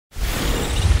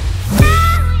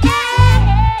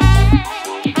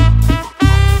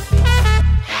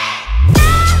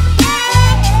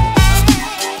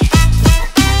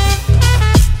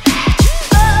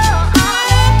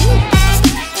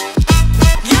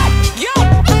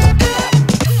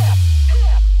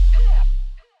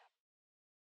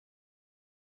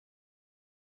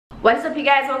What's up you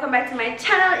guys, welcome back to my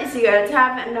channel. It's your girl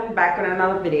Tav and I'm back with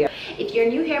another video. If you're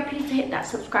new here, please hit that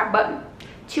subscribe button,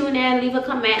 tune in, leave a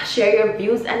comment, share your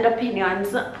views and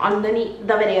opinions underneath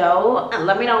the video and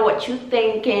let me know what you're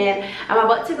thinking. I'm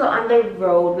about to go on the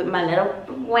road with my little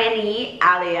 20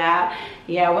 Alia.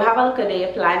 Yeah, we'll have a look at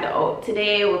day planned out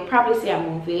today. We'll probably see a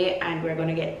movie and we're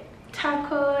gonna get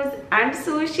tacos and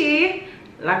sushi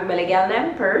like belly girl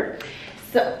Lemper.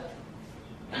 So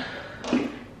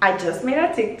I just made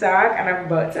a TikTok and I'm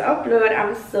about to upload.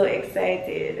 I'm so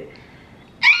excited.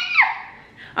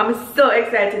 I'm so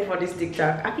excited for this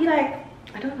TikTok. I feel like,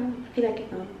 I don't know, I feel like it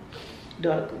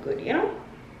don't look good, you know?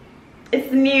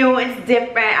 It's new, it's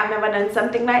different. I've never done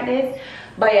something like this.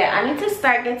 But yeah, I need to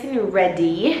start getting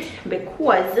ready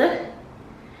because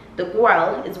the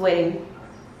girl is waiting.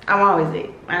 I'm always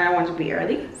late and I want to be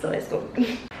early, so let's go.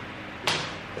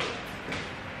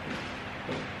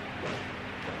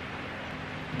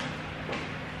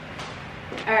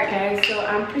 Alright guys, so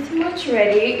I'm pretty much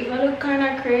ready. If I look kind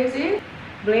of crazy,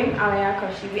 blame Alia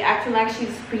because she be acting like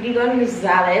she's pretty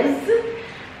Gonzalez.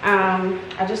 I'm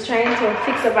just trying to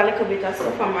fix up a little bit of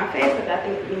stuff on my face, but I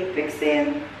think we need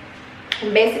fixing.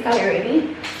 I'm basically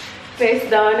ready. Face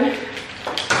done,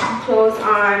 clothes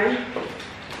on,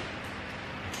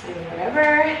 and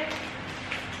whatever.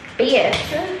 But yes,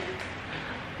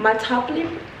 my top lip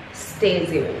stays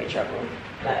giving me trouble.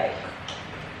 Like,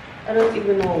 I don't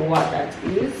even know what that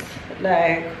is.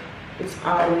 Like, it's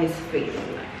always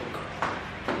fading.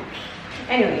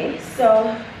 Anyway,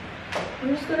 so I'm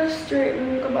just gonna straighten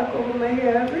and go back over my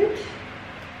hair a bit.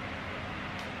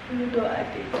 Even though I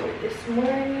did do it this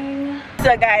morning.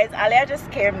 So guys, Alia just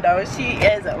came down. She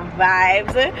is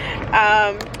vibes.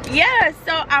 Yeah,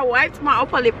 so I wiped my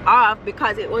upper lip off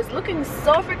because it was looking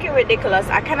so freaking ridiculous.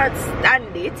 I cannot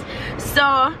stand it.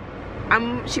 So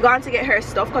she going to get her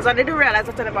stuff because I didn't realize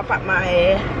I never packed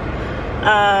my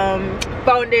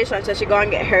foundation, so she go and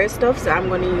get her stuff. So I'm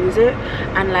going to use it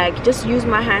and like just use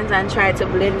my hands and try to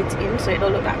blend it in so it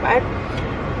don't look that bad.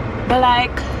 But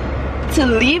like to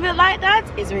leave it like that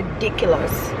is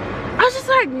ridiculous. I was just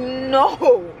like, no.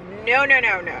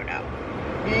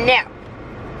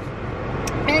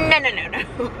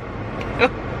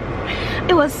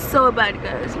 It was so bad,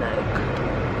 guys. Like,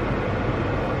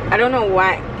 I don't know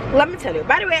why. Let me tell you,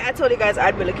 by the way, I told you guys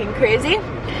I'd be looking crazy.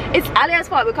 It's Alia's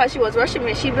fault because she was rushing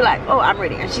me. She'd be like, oh, I'm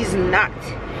ready, and she's not.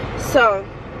 So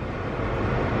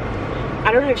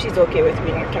I don't know if she's okay with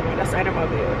me on camera. That's why I'm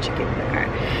be able to check in the car.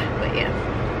 But yeah,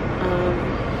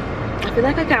 I feel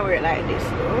like I can't wear it like this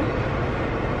though.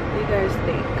 What do you guys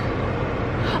think?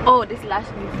 Oh, this last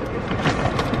new food.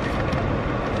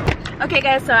 Okay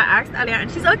guys, so I asked Alia and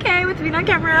she's okay with being on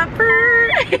camera.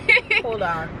 Hold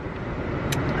on.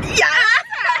 Yeah.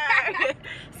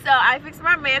 So I fixed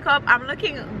my makeup. I'm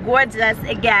looking gorgeous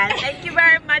again. Thank you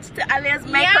very much to Alia's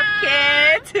makeup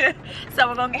kit. So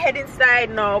we're gonna head inside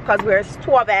now because we're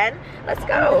starving. Let's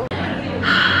go.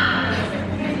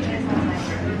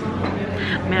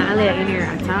 Man, Alia in here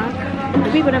at talk. The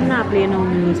people that not playing no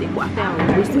music, what I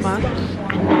found whisper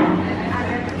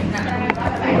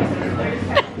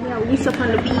and then whisper on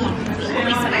the beat.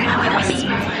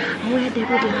 Where they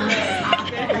would love.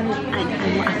 I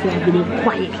feel like being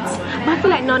quiet, but I feel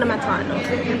like none of my time though.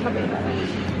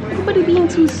 Everybody being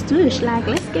too stush. Like,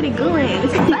 let's get it going.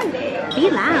 It's Sunday. Be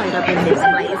loud up in this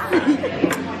place.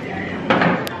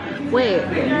 Wait,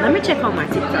 let me check on my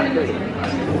TikTok.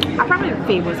 I'm probably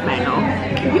famous by now.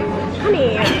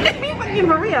 Honey, you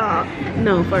for real?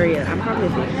 No, for real. I'm probably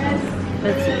famous.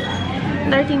 Let's see.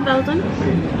 13,000.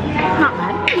 Not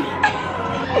bad.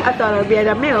 I thought I'd be at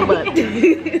a meal, but.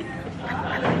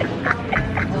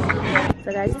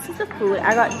 So guys, this is the food.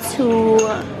 I got 2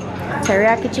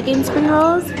 teriyaki chicken spring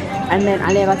rolls and then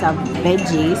Alia got a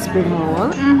veggie spring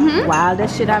roll.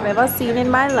 Wildest shit I've ever seen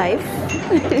in my life.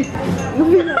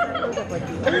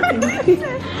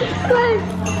 Like,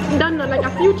 done that like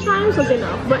a few times was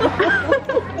enough, but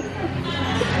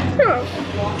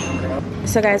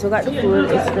so guys, we got the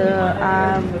food. It's the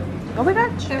oh my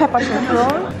god, pepper shrimp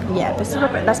roll. Yeah,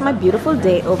 that's my beautiful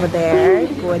date over there.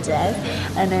 Gorgeous.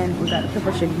 And then we got the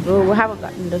pepper shrimp roll. We haven't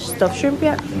gotten the stuffed shrimp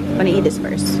yet. I'm gonna eat this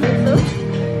first. oh,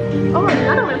 I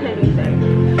don't want to play anything.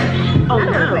 Oh,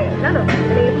 no. And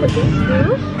then you put this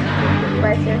through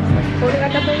right here. Hold it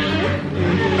like up over here.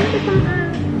 And then you put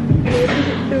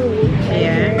it through. Right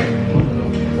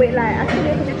here. Wait, like, actually,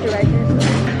 I put it through right here.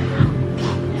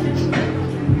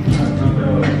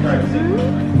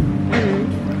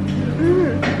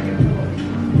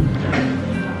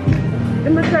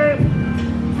 I'm gonna try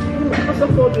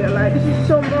claustrophobia, like this is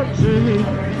so much.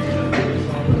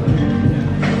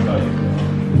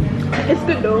 It's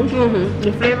good though.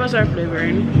 The flavors are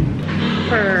flavoring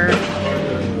for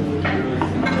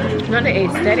not the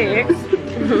aesthetics.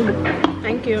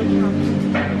 Thank you.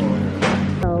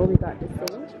 So we got the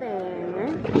same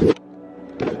thing.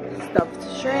 Stuffed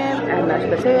shrimp and mashed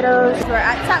potatoes. We're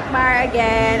at TAK Bar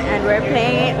again and we're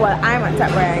playing, well, I'm at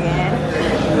TAK Bar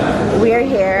again. We're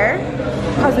here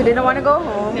because we didn't want to go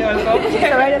home. So we're just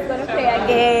gonna play a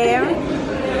game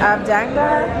of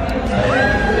Jenga.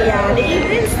 Yeah, the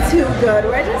evening's too good.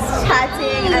 We're just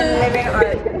chatting and living our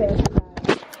best life.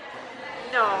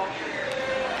 No,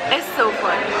 it's so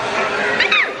fun.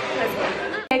 Let's go.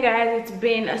 Hey guys, it's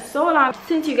been so long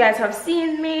since you guys have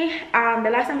seen me. The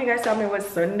last time you guys saw me was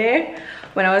Sunday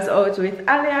when I was out with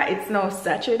Alia. It's now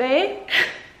Saturday.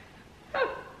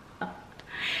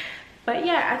 But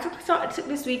yeah, I took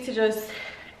this week to just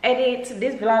edit.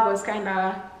 This vlog was kind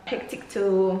of hectic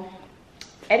to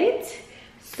edit,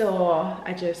 so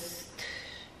I just,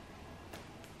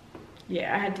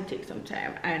 yeah, I had to take some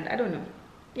time, and I don't know,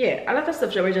 yeah, a lot of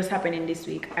stuff that were just happening this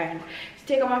week, and to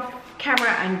take on my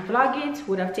camera and vlog it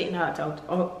would have taken a lot out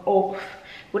of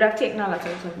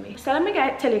me. So let me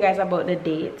tell you guys about the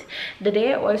date. The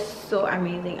date was so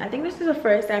amazing. I think this is the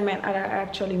first time I'm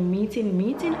actually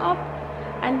meeting up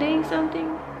and doing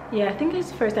something. Yeah, I think it's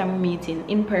the first time we're meeting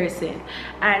in person,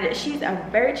 and she's a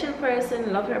very chill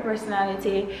person. Love her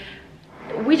personality.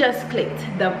 We just clicked.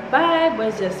 The vibe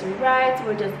was just right.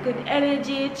 We're just good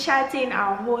energy, chatting,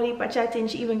 our whole heap of chatting.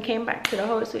 She even came back to the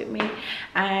house with me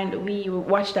and we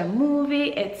watched a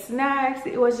movie, ate snacks.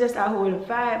 It was just a whole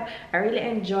vibe. I really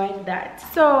enjoyed that.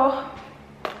 So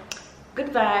good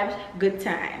vibes, good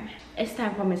time. It's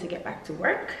time for me to get back to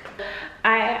work.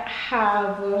 I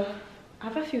have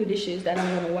a few dishes that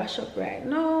I'm gonna wash up right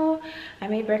now. I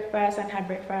made breakfast and had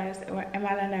breakfast. Emma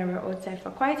and I were outside for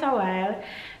quite a while.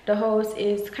 The house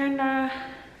is kind of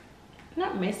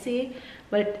not messy,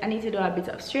 but I need to do a bit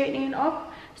of straightening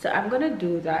up, so I'm gonna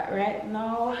do that right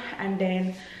now and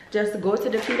then just go to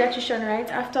the pediatrician right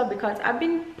after, because I've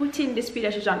been putting this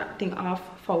pediatrician thing off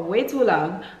for way too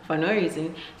long for no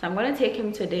reason. So I'm gonna take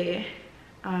him today.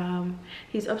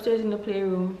 He's upstairs in the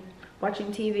playroom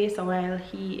watching TV, so while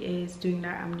he is doing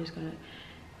that, I'm just gonna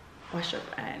wash up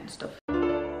and stuff.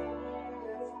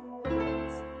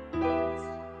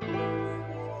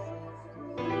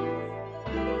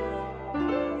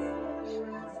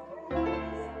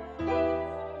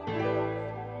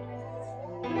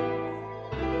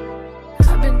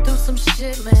 I've been through some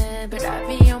shit, man, but I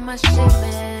be on my shit,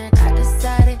 man. I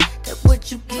decided that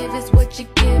what you give is what you're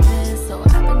giving, so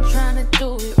I've been trying to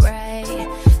do it right.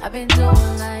 I've been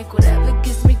doing like whatever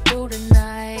gets me through the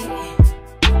night.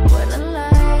 What a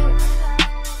life.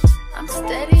 I'm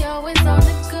steady, always on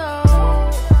the go.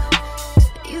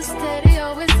 You steady,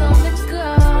 always on the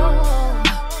go.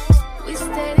 We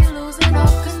steady losing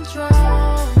all control.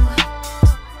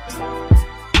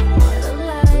 What a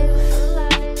life.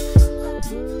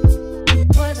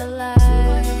 What a life.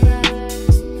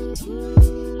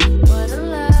 What a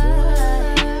life.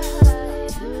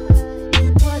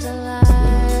 What a life.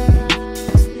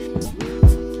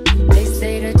 They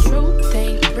say the truth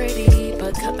ain't pretty,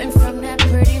 but coming from that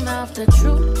pretty mouth, the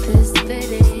truth is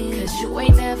fitting. Cause you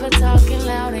ain't never talking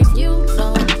loud and you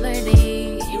know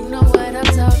plenty. You know what I'm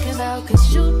talking about,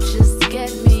 cause you just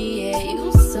get me. Yeah,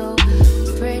 you so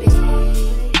pretty.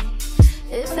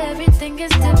 If everything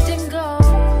is dipped in gold,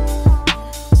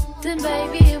 then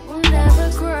baby it will never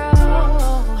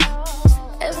grow.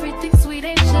 Everything sweet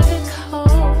ain't sugar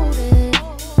coated.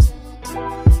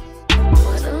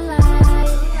 What a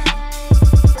life.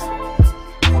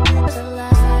 What a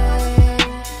life.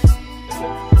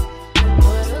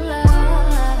 What a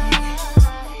life.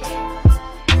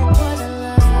 What a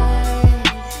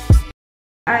life.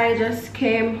 I just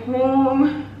came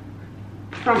home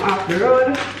from off the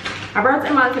road. I brought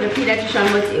him out to the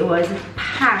pediatrician, but it was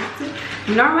packed.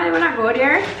 Normally when I go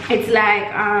there, it's like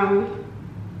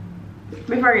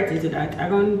before I get into that,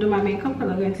 I'm gonna do my makeup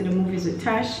and I'm going to the movies with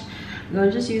Tash. I'm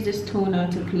gonna just use this toner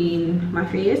to clean my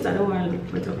face. I don't want to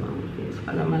put up on my face.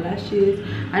 I got my lashes.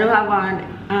 I don't have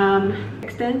on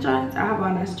extensions. I have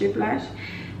on a strip lash.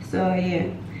 So yeah.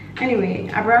 Anyway,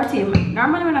 I brought him.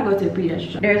 Normally when I go to the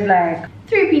pediatrician, there's like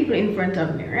 3 people in front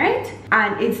of me, right?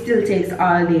 And it still takes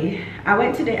all day. I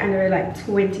went today and there were like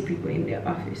 20 people in the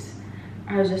office.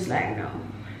 I was just like, no.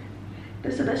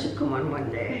 They said I should come on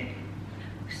Monday.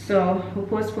 So we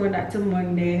postponed that to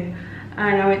Monday.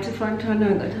 And I went to Fontana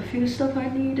and got a few stuff I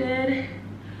needed.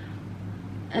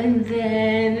 And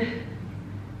then,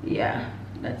 yeah,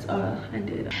 that's all I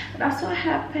did. That's what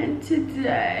happened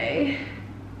today.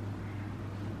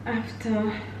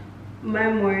 After my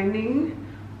morning.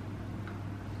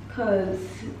 because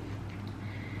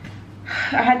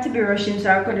I had to be rushing,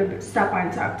 so I couldn't stop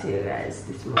and talk to you guys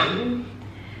this morning.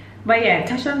 But yeah,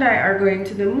 Tasha and I are going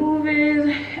to the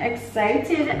movies.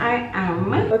 Excited I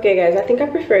am. Okay guys, I think I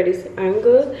prefer this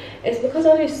angle. It's because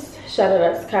of this shadow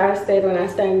that's casted when I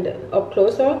stand up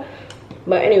closer.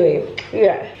 But anyway,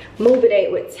 yeah, movie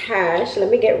date with Tash. Let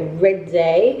me get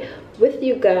ready with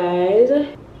you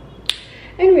guys.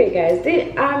 Anyway guys,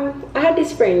 I had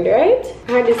this friend, right?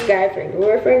 I had this guy friend.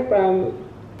 We're friend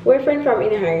from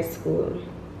in high school.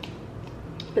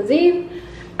 See?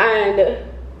 And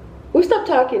we stopped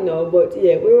talking now, but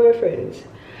yeah, we were friends.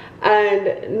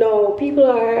 And now people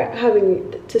are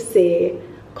having to say,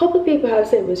 a couple people have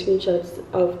sent me screenshots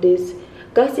of this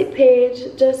gossip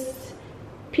page, just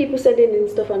people sending in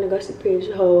stuff on the gossip page,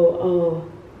 how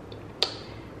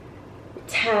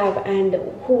Tab and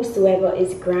whosoever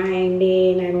is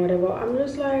grinding and whatever. I'm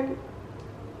just like,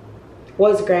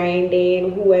 was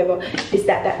grinding, whoever, this,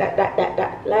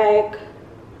 that. Like,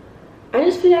 I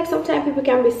just feel like sometimes people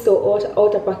can be so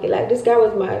out of pocket. Like, this guy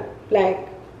was my, like,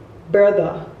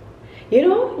 brother. You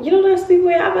know those people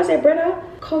where I say, brother,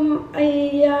 come,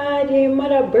 yeah, your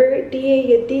mother birthday,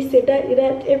 you this, you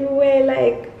that, everywhere,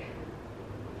 like,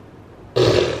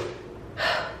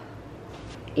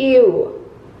 ew.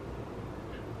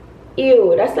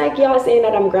 That's like y'all saying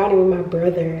that I'm grinding with my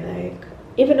brother, like,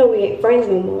 even though we ain't friends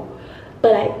no more.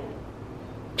 But like,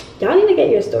 y'all need to get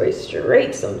your story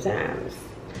straight sometimes.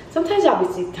 Sometimes y'all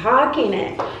be talking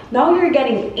and now you're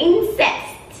getting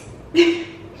incest.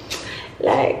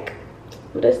 Like,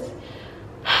 this,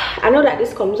 I know that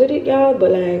this comes with it, y'all, but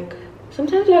like,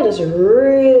 sometimes y'all just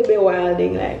really be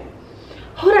wilding. Like,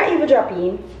 how that even drop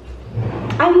in?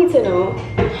 I need to know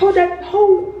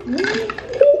who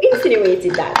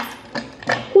insinuated that?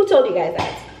 Who told you guys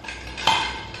that?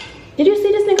 Did you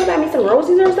see this nigga buy me some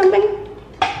roses or something?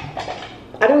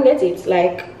 I don't get it.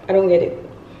 Like, I don't get it.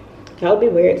 I'll be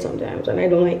weird sometimes and I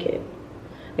don't like it.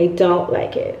 I don't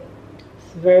like it.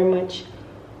 It's very much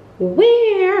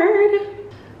weird.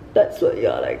 That's what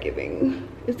y'all are giving.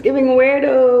 It's giving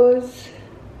weirdos.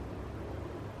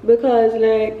 Because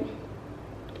like,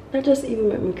 that just even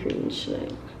made me cringe.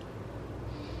 Like,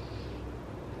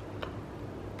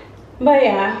 but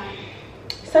yeah,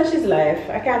 such is life.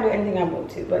 I can't do anything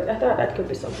about it, but I thought that could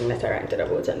be something that I ranted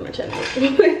about on my channel.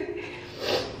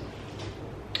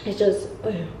 It's just,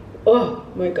 oh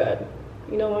my god.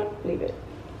 You know what? Leave it.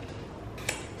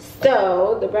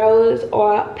 So the brows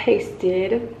are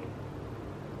pasted.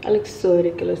 I look so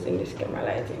ridiculous in this camera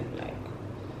lighting. Like,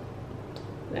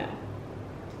 now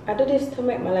I do this to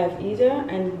make my life easier,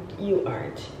 and you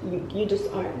aren't. You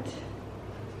just aren't.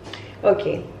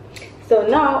 Okay. So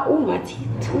now, oh, my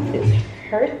tooth is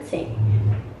hurting.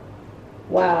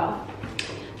 Wow.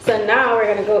 So now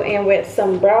we're gonna go in with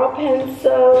some brow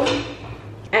pencil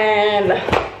and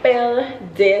fill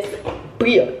this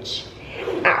bitch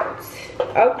out.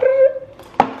 Okay.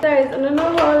 Guys, I don't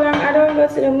know how long I don't go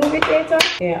to the movie theater.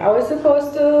 Yeah, I was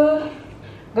supposed to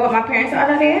go with my parents the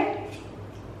other day,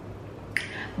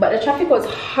 but the traffic was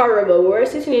horrible. We were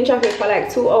sitting in traffic for like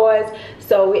 2 hours,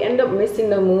 so we ended up missing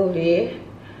the movie.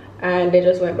 And they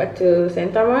just went back to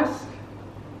St. Thomas,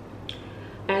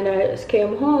 and I just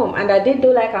came home. And I did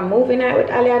do like a movie night with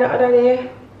Alia the other day,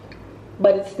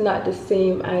 but it's not the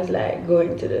same as like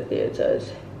going to the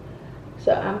theaters.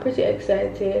 So I'm pretty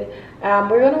excited.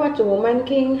 We're gonna watch The Woman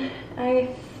King, I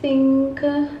think.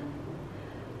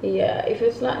 Yeah, if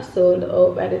it's not sold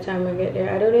out by the time I get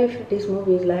there. I don't know if this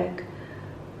movie is like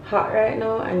hot right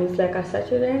now and it's like a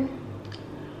Saturday.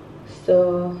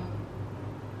 So,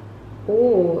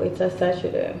 oh, it's a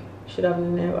Saturday. Should have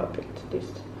never picked this.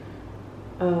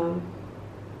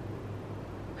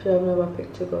 Should have never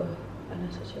picked to go on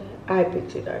a Saturday. I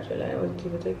picked it actually. I wasn't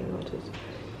even taking notice.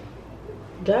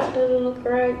 That doesn't look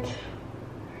right,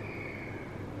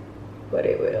 but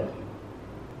it will.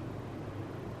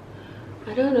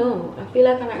 I don't know. I feel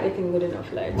like I'm not getting good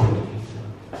enough light.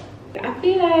 I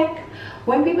feel like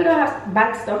when people don't have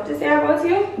bad stuff to say about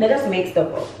you, they just make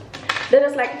stuff up. They're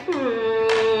just like,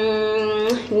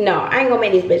 no, I ain't gonna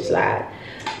make this bitch lie.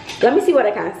 Let me see what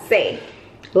I can say.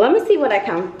 Let me see what I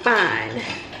can find.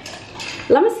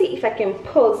 Let me see if I can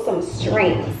pull some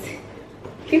strings.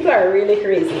 People are really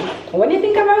crazy. When you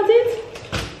think about it,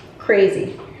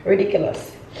 crazy,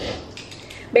 ridiculous.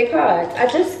 Because I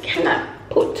just cannot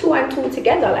put 2 and 2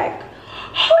 together. Like,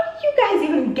 how did you guys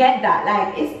even get that?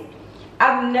 Like,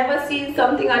 I've never seen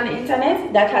something on the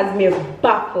internet that has me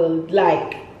baffled.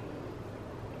 Like,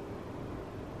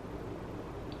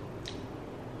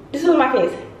 this was my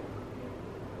face.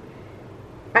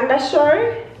 And I'm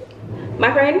sure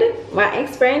my friend, my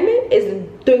ex-friend, is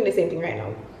doing the same thing right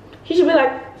now. he should be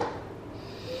like,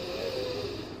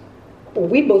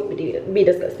 we both be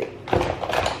disgusting.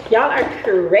 Y'all are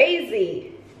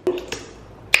crazy.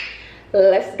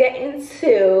 Let's get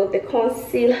into the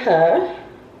concealer.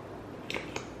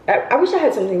 I wish I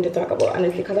had something to talk about,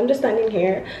 honestly, because I'm just standing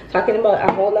here talking about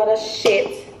a whole lot of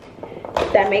shit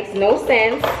that makes no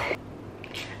sense.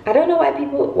 I don't know why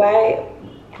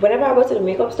whenever I go to the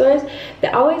makeup stores, they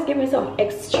always give me some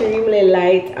extremely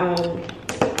light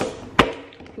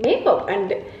makeup,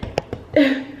 and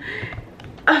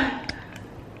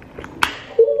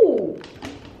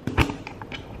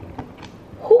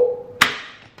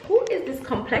who is this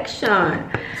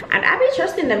complexion? And I be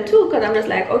trusting them too, because I'm just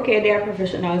like, okay, they are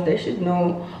professionals, they should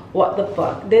know what the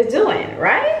fuck they're doing,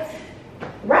 right?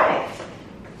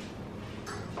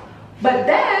 But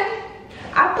then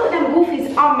I put them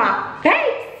goofies on my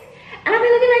face and I be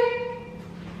looking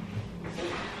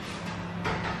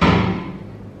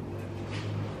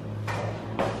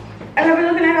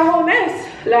like a whole mess.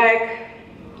 Like,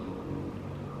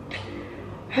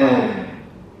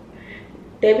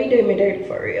 they be doing me dirty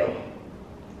for real.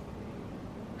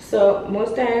 So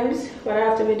most times what I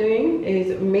have to be doing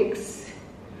is mix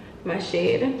my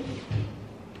shade.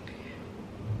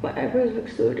 My eyebrows look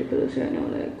so ridiculous right now,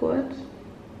 like what?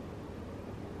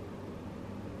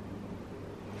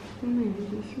 Oh my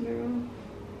goodness, mirror.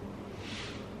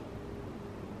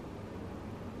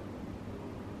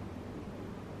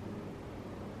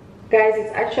 Guys,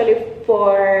 it's actually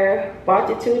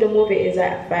 4:42. The movie is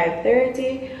at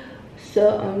 5:30.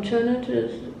 So I'm trying to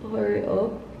just hurry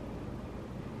up.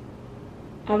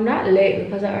 I'm not late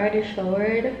because I already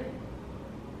showered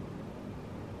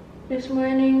this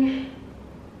morning.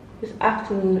 This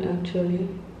afternoon actually.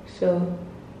 So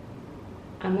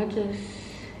I'm gonna just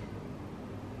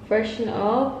freshen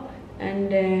up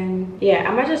and then yeah,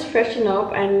 I'm gonna just freshen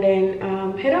up and then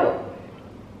head out.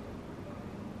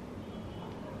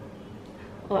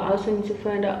 Oh, I also need to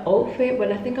find an outfit,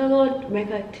 but I think I'll go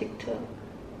make a TikTok.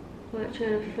 What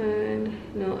trying to find?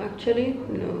 No, actually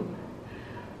no,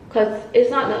 cause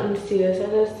it's not nothing serious.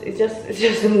 It's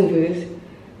just the movies.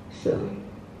 So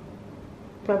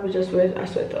probably just wear a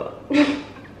sweater.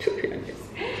 To be honest,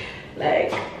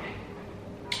 like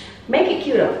make it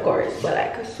cute of course, but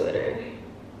like a sweater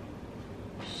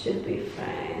should be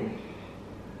fine.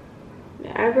 The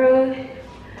eyebrow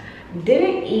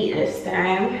didn't eat this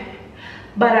time,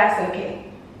 but that's okay.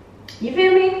 You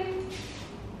feel me?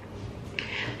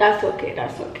 That's okay,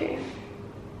 that's okay.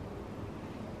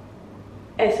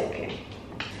 It's okay.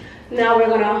 Now we're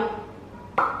gonna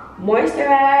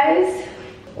moisturize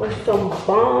with some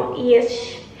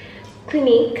bomb-ish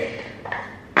Clinique.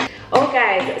 Oh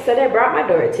guys, so they brought my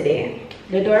door today.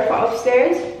 The door for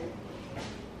upstairs.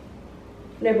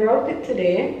 They brought it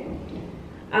today.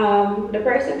 The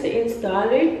person to install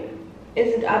it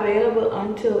isn't available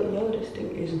until, yo, this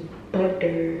thing is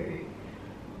butter.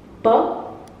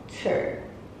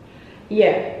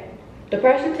 Yeah, the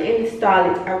person to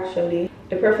install it, actually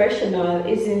the professional,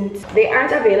 they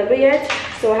aren't available yet,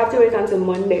 so I have to wait until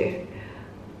Monday.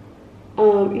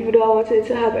 Even though I wanted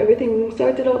to have everything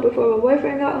sorted out before my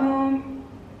boyfriend got home.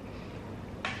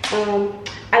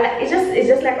 And it's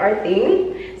just like our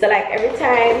thing. So like every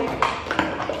time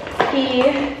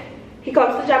he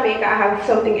comes to Jamaica, I have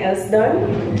something else done.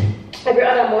 Every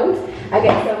other month I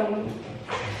get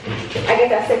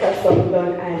a set of stuff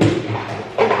done and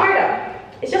in order.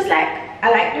 It's just like I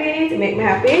like doing it to make me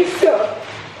happy. So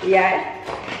yeah,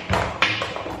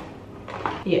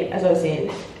 as I was saying,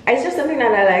 it's just something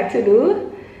that I like to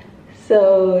do.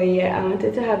 So yeah, I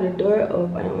wanted to have the door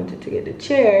up and I wanted to get the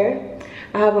chair.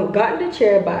 I haven't gotten the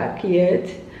chair back yet,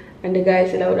 and the guy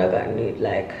said I would have gotten it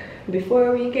like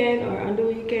before weekend or on the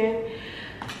weekend.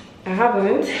 I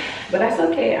haven't, but that's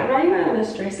okay. I'm not even gonna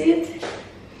stress it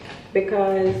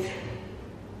because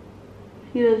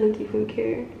he doesn't even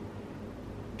care.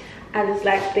 I just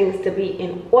like things to be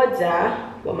in order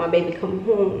when my baby come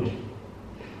home.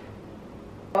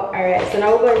 Alright, so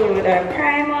now we're going in with our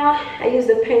primer. I use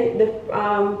the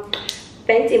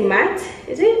Fenty Matte.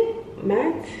 Is it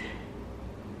matte?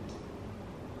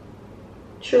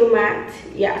 True Matte,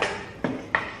 yeah.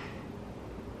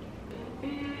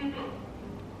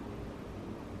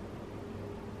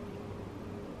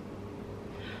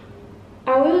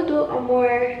 I will do a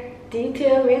more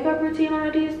detailed makeup routine one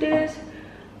of these days.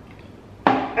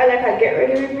 I like how Get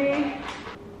Ready With Me.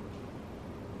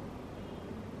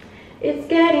 It's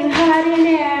getting hot in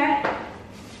there.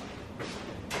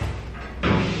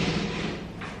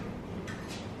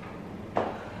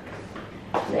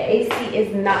 The AC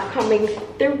is not coming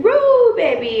through,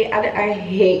 baby. I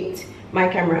hate my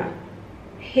camera.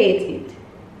 Hate it.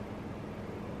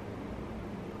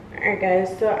 Alright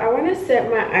guys, so I want to set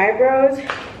my eyebrows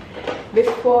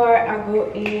before I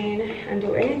go in and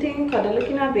do anything because they're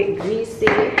looking a bit greasy.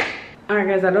 Alright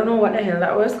guys, I don't know what the hell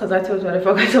that was because I totally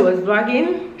forgot I was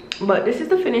vlogging, but this is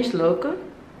the finished look.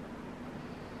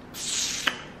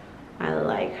 I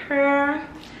like her.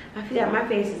 I feel like my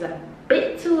face is a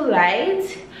bit too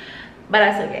light, but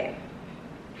that's okay.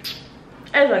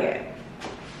 It's okay.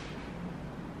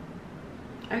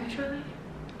 Actually,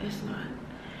 it's not.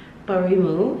 But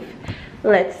remove.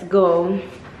 Let's go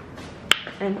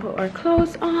and put our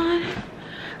clothes on. I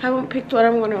haven't picked what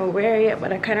I'm gonna wear yet,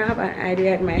 but I kind of have an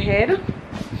idea in my head.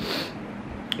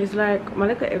 It's like my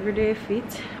little everyday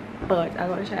fit, but I'm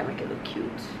gonna try to make it look cute.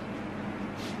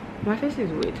 My face is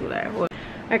way too light.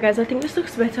 Alright guys, I think this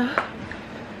looks better.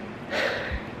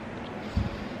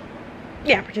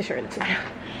 Yeah, I'm pretty sure it looks better.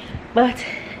 But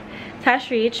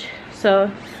Tash reach, so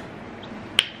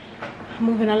I'm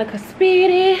moving a little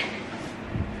speedy.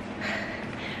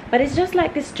 But it's just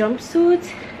like this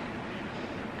jumpsuit,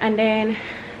 and then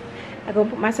I go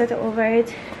put my sweater over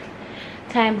it.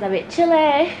 Time's a bit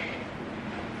chilly.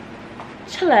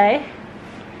 So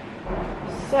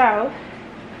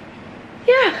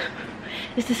yeah,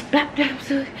 it's this black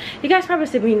jumpsuit. You guys probably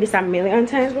seen me in this a million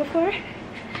times before,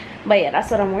 but yeah,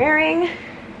 that's what I'm wearing.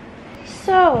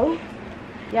 So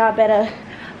y'all better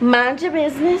mind your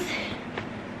business.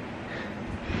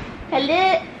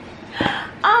 Hello.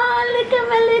 Oh, look at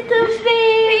my little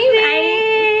baby.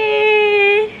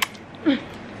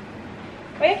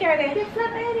 Where your car again? It's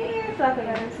not right here.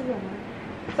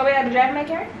 So we are driving my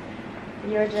car?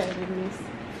 You're driving this.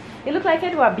 You look like you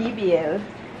do a BBL.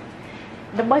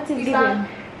 The butt is BBL.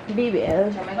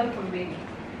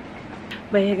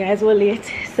 But yeah guys, we're late,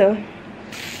 so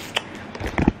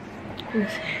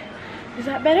is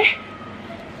that better?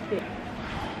 Yeah.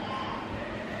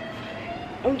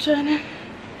 I'm trying to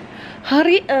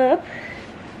hurry up.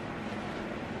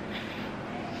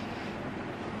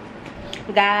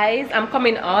 Guys, I'm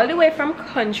coming all the way from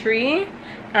country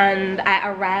and I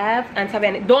arrived and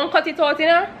Tavian, don't cut it out, you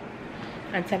know?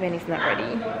 And Tavian is not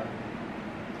ready.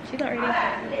 She's not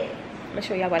ready. Let me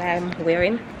show you what I'm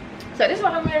wearing. So this is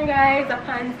what I'm wearing, guys. The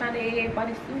pants and the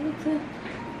bodysuit.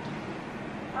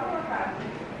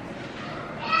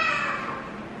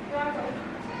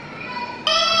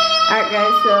 Alright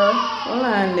guys, so hold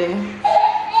on there.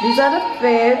 These are the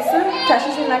fits. Tash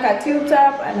is in like a tube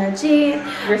top and a jean.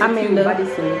 I'm in the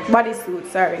bodysuit,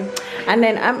 sorry. And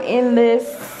then I'm in this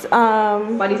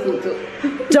bodysuit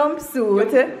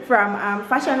jumpsuit from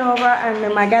Fashion Nova,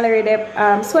 and my gallery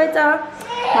sweater,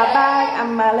 my bag,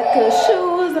 and my little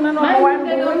shoes, and I know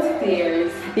my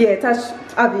downstairs. Yeah, Tash,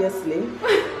 obviously.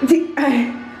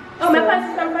 Oh, so, my pants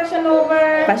is from Fashion Nova.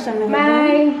 Fashion Nova.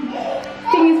 My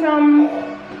thing is from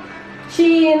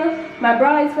Shein. My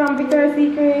bra is from Victoria's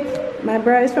Secret. My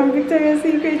bra is from Victoria's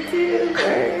Secret too.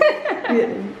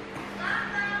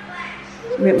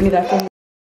 Rip me that from.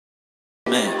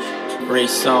 Man, rich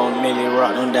song, Millie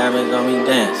rock, them diamonds on me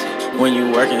dancing. When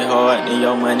you working hard, then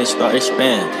your money start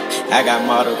expanding. I got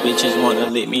model bitches wanna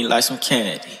lick me like some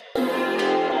candy,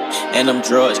 and them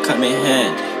drugs come in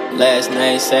handy. Last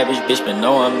name Savage, bitch, but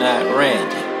no, I'm not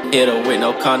Randy. Hit her with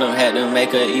no condom, had to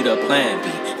make her eat a Plan B.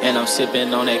 And I'm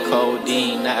sipping on that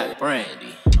codeine, not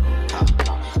brandy. I'm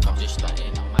just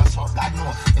starting on my phone.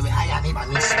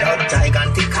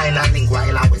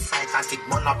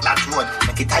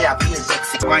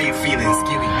 Why you feeling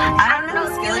skilly? I don't know,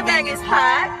 skilly bag is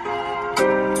hot.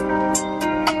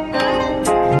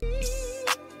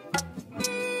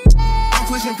 I'm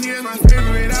pushing P as my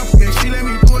favorite applicant. She let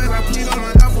me do it, I plead on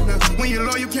my alphabet. When you're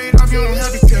low, you paid off, you don't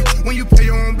have to care. When you pay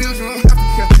your own bills, you don't have to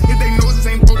care. If they know this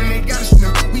ain't broken, they got us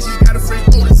now. We just got a fresh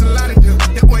boat, it's a lot of them.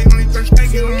 That boy only thirsty,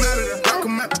 can't get him out of there. Rock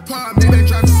him at the park, maybe they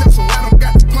drive himself, so I don't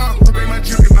got the park. Upgrade my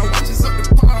jewelry, my watch is up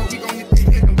the par. We gon' hit the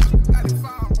head and watch the body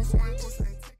fall.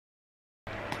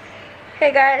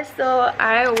 Hey guys, so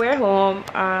we're home.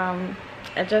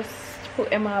 I just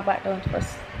put Emma back down for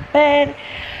bed.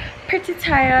 Pretty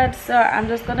tired, so I'm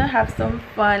just gonna have some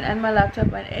fun on my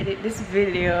laptop and edit this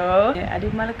video. Yeah, I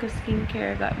did my little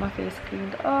skincare, got my face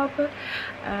cleaned up,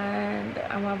 and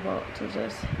I'm about to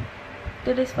just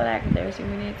do this for like 30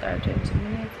 minutes or 20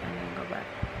 minutes and then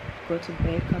go to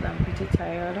bed because I'm pretty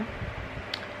tired.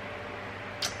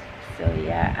 So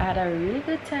yeah, I had a really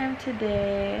good time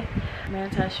today. Me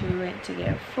and Tasha went to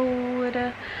get food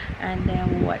and then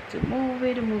we watched the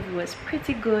movie. The movie was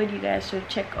pretty good. You guys should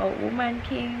check out Woman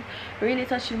King. Really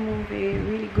touching movie,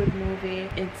 really good movie.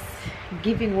 It's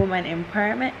giving woman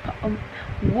empowerment,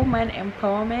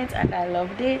 and I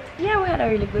loved it. Yeah, we had a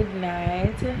really good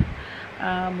night.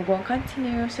 we're gonna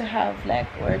continue to have like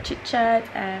our chit chat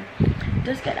and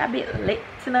just get a bit lit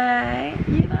tonight,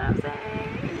 you know what I'm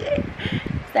saying? Yeah.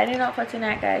 Standing up for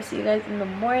tonight, guys. See you guys in the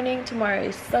morning. Tomorrow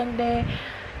is Sunday.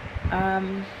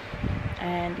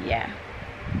 And yeah,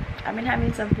 I've been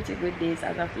having some pretty good days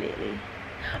as of lately.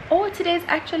 Oh, today's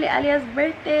actually Alia's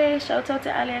birthday. Shout out to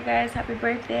Alia, guys. Happy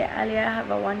birthday, Alia.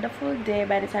 Have a wonderful day.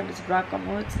 By the time this vlog comes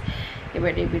out, your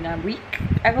birthday been a week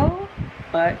ago,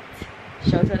 but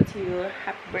shout out to you.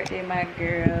 Happy birthday, my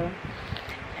girl.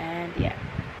 And yeah,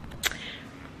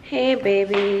 hey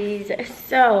babies.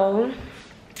 So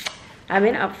I've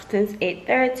been up since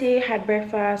 8:30, had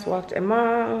breakfast, walked to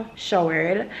Lmao,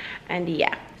 showered, and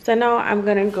yeah. So now I'm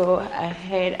gonna go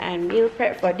ahead and meal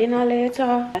prep for dinner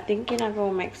later. I'm thinking I'm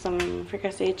gonna make some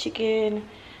fricassee chicken.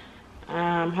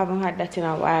 Haven't had that in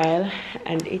a while,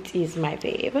 and it is my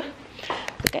fave.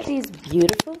 Look at these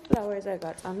beautiful flowers I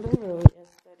got on the road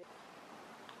yesterday.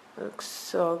 Looks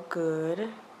so good.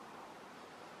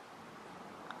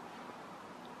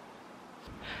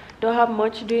 Don't have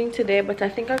much doing today, but I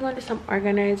think I'm going to do some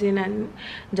organizing and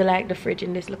do like the fridge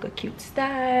in this little cute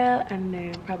style, and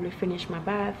then probably finish my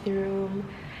bathroom.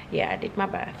 Yeah, I did my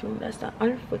bathroom. That's not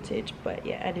on footage, but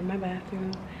yeah, I did my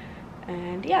bathroom.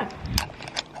 And yeah,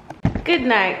 good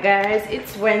night, guys.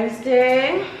 It's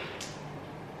Wednesday.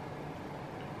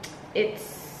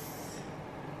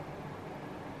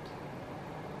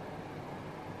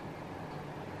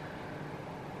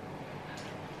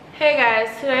 Hey guys,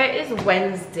 today is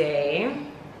Wednesday.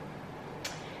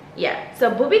 Yeah, so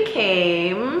Booby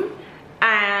came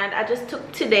and I just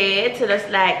took today to just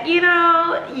like, you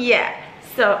know, yeah.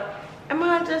 So I'm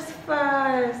gonna just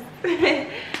fast.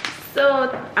 So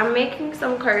I'm making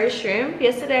some curry shrimp.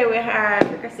 Yesterday we had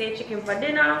fricassee chicken for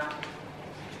dinner,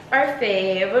 our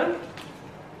fave.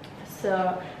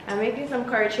 So I'm making some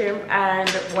curry shrimp and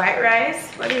white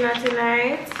rice for dinner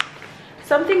tonight.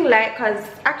 Something light, because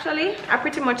actually I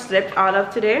pretty much slept all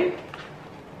of today.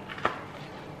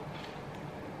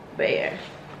 But yeah,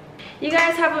 you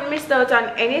guys haven't missed out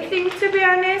on anything, to be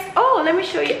honest. Oh, let me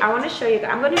show you. I want to show you.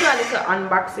 I'm going to do a little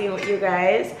unboxing with you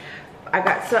guys. I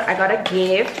got a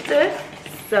gift,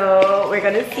 so we're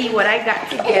gonna see what I got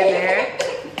together.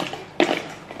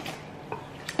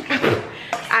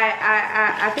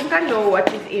 I think I know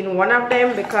what is in one of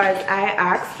them because I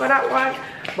asked for that one,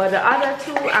 but the other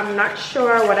two I'm not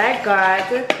sure what I got.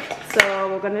 So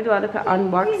we're gonna do a little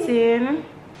unboxing.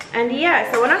 And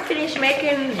yeah, so when I finish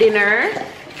making dinner,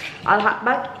 I'll hop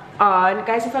back on.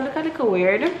 Guys, if I look a little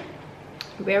weird,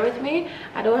 bear with me.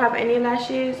 I don't have any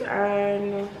lashes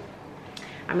and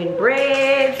I'm in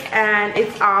braids and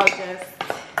it's all just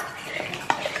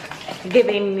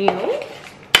giving new.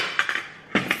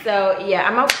 So yeah,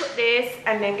 I'm gonna put this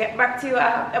and then get back to you. I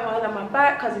have them all on my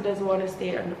back because it doesn't want to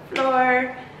stay on the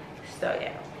floor. So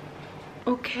yeah.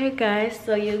 Okay guys,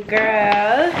 so your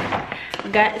girl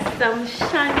got some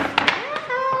shine.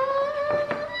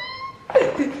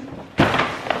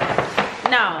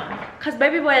 No, because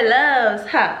baby boy loves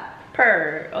her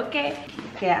purr, okay?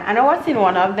 Yeah, I know what's in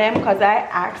one of them because I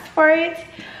asked for it.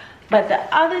 But the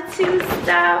other two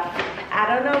stuff, I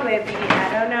don't know, baby. I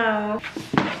don't know.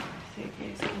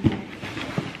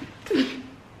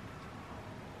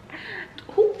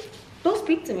 Don't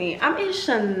speak to me. I'm in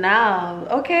Chanel,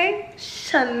 okay?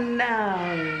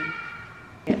 Chanel.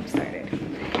 Get started.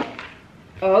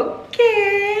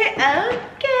 Okay,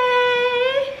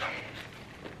 okay.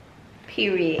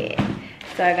 Period.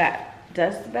 So I got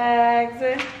dust bags.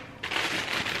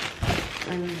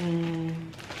 And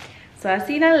then, so I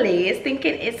seen a lace,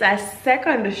 thinking it's a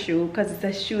second shoe because it's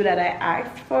a shoe that I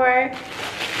asked for.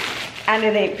 And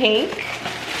it ain't pink.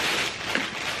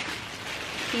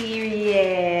 Period.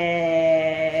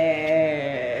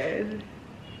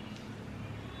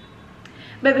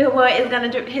 Baby boy is gonna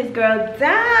drip his girl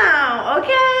down,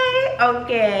 okay?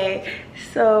 Okay.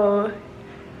 So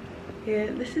yeah,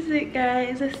 this is it,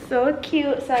 guys. It's so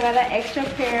cute. So I got an extra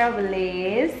pair of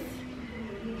lace.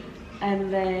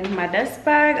 And then my dust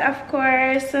bag, of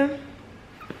course.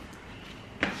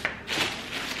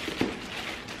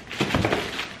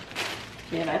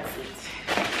 Yeah, that's it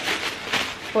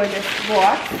for this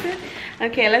box.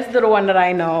 Okay, let's do the one that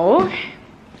I know.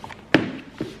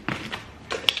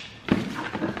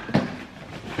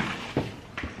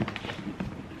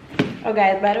 Oh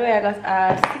guys, by the way, I got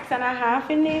 6.5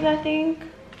 in these, I think.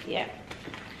 Yeah.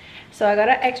 So I got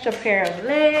an extra pair of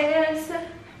lace.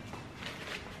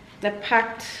 They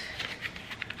packed.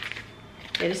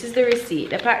 Yeah, this is the receipt.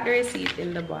 They packed the receipt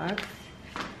in the box.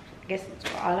 I guess it's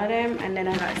for all of them. And then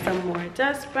I got some more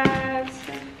dust bags.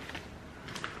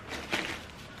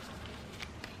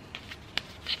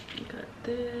 Got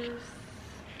this.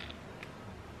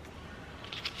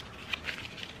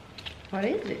 What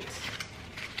is it?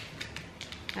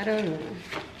 I don't know.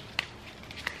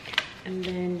 And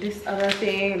then this other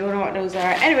thing, don't know what those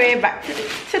are. Anyway, back to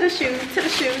the shoe.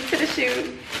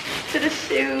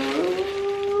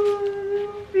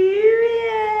 Period.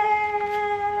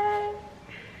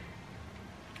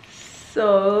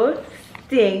 So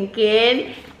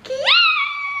stinking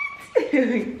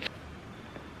cute.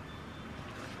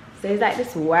 So it's like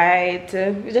this white,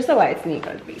 just a white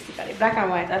sneakers basically, black and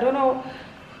white. I don't know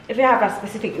if you have a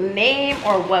specific name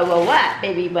or what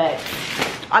baby, but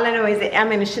all I know is that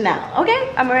I'm in a Chanel.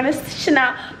 Okay, I'm wearing a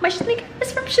Chanel. My sneaker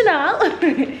is from Chanel. All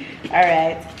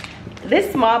right,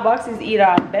 this small box is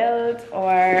either a belt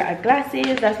or a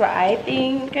glasses. That's what I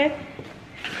think,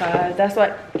 because that's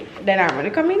what they normally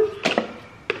come in.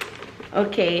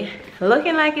 Okay,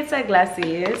 looking like it's a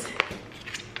glasses.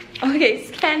 Okay,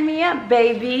 scan me up,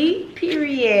 baby.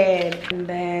 Period. And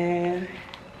then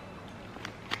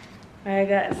I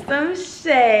got some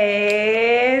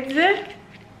shades.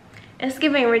 It's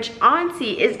giving rich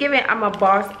auntie. It's giving I'm a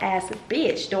boss ass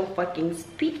bitch. Don't fucking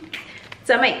speak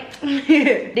to me.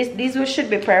 These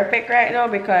should be perfect right now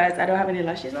because I don't have any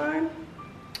lashes on.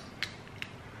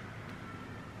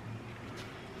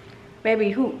 Baby,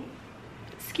 who?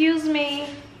 Excuse me.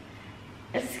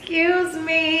 Excuse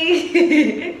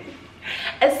me.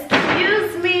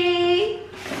 Excuse me.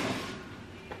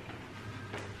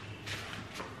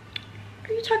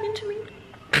 Are you talking to me?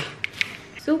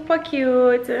 Super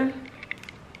cute.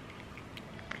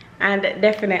 And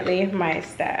definitely my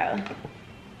style.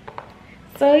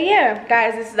 So yeah,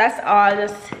 guys, that's all.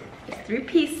 Just 3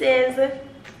 pieces.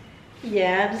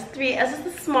 Yeah, just 3. It's just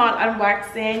a small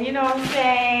unboxing. You know what I'm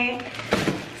saying?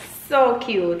 So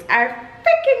cute. I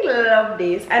freaking love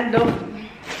this. And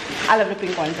I love the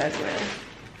pink ones as well.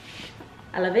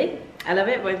 I love it,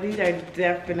 but these are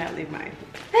definitely mine.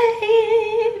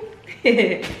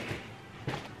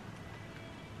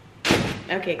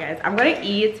 Okay guys, I'm gonna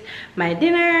eat my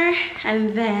dinner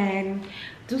and then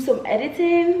do some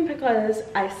editing because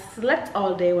I slept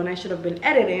all day when I should have been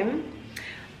editing.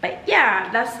 But yeah,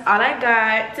 that's all I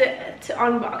got to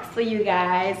unbox for you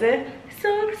guys.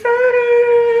 So excited.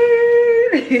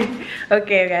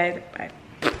 Okay guys, bye.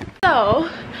 So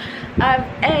I've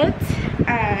ate,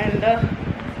 and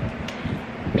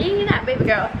being that baby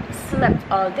girl slept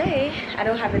all day, I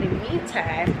don't have any me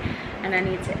time and I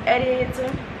need to edit.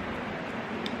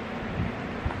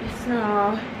 It's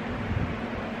now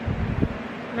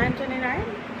 9:29.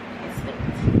 It's late.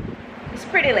 It's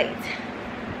pretty late,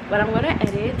 but I'm gonna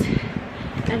edit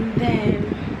and then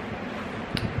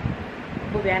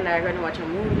Bobby and I are gonna watch a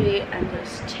movie and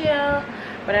just chill.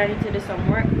 But I need to do some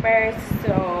work first,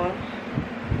 so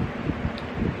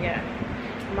yeah.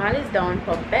 Molly's down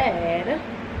for bed. I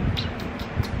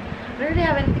don't really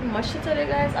have anything much to tell you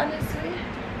guys, honestly.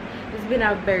 It's been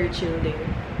a very chill day.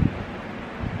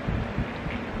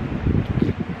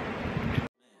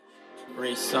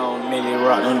 Race on, Millie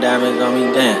rock, them diamonds on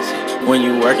me dancing. When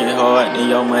you working hard, then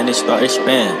your money start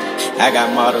expanding. I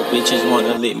got model bitches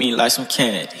wanna lick me like some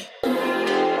candy.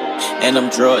 And them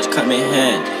drugs come in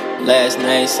handy. Last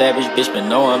name Savage, bitch, but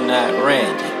no, I'm not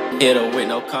Randy. Hit her with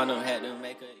no condom, had to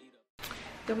make her eat up.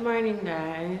 Good morning,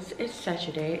 guys. It's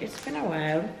Saturday. It's been a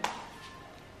while.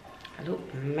 I look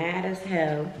mad as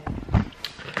hell,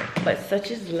 but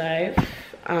such is life.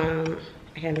 I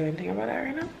can't do anything about that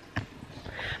right now.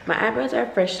 My eyebrows are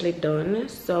freshly done,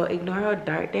 so ignore how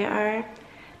dark they are.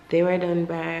 They were done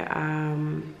by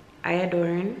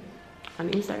Iadorn on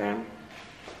Instagram.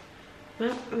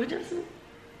 Well, what does it?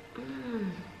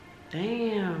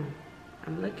 Damn,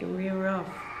 I'm looking real rough.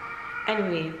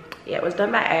 Anyway, yeah, it was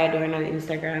done by Iadorn on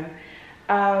Instagram.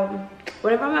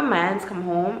 Whenever my mans come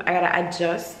home, I gotta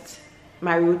adjust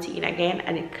my routine again,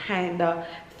 and it kind of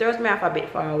throws me off a bit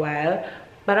for a while,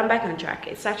 but I'm back on track.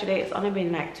 It's Saturday. It's only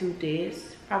been like 2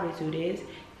 days, probably 2 days.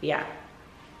 Yeah,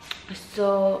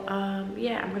 so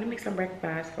yeah, I'm gonna make some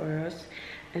breakfast for us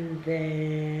and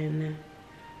then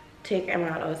take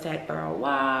Emma outside for a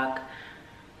walk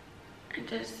and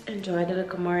just enjoy the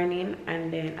little morning.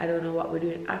 And then I don't know what we're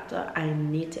doing after. I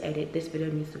need to edit. This video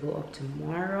needs to go up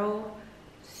tomorrow,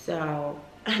 so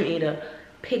I need to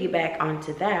piggyback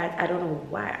onto that. I don't know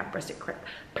why I'm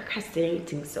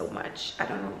procrastinating so much. I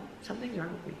don't know, something's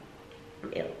wrong with me.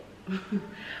 I'm ill.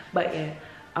 But yeah,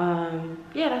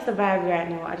 yeah, that's the vibe right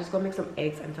now. I just go make some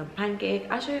eggs and some pancake.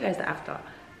 I'll show you guys the after,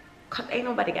 cause ain't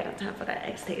nobody got no time for that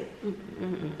eggs taste.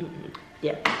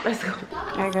 Yeah, let's go.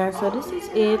 Alright guys, so this is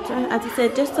it. As I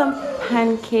said, just some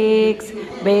pancakes,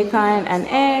 bacon and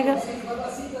egg.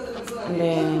 and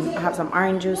then I have some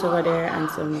orange juice over there and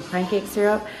some pancake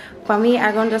syrup. For me,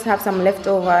 I'm gonna just have some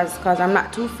leftovers because I'm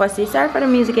not too fussy. Sorry for the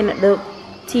music and the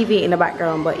TV in the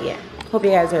background, but yeah, hope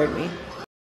you guys heard me.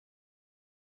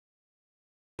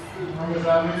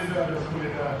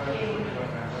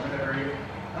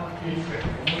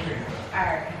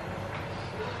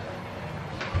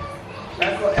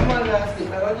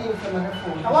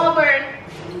 I want to burn.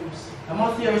 I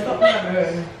must see you stop that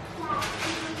burn.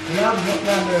 You have to stop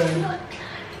that burn.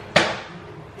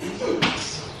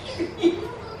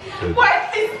 Why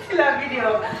is this still a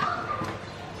video?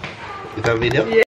 It's a video? Yeah.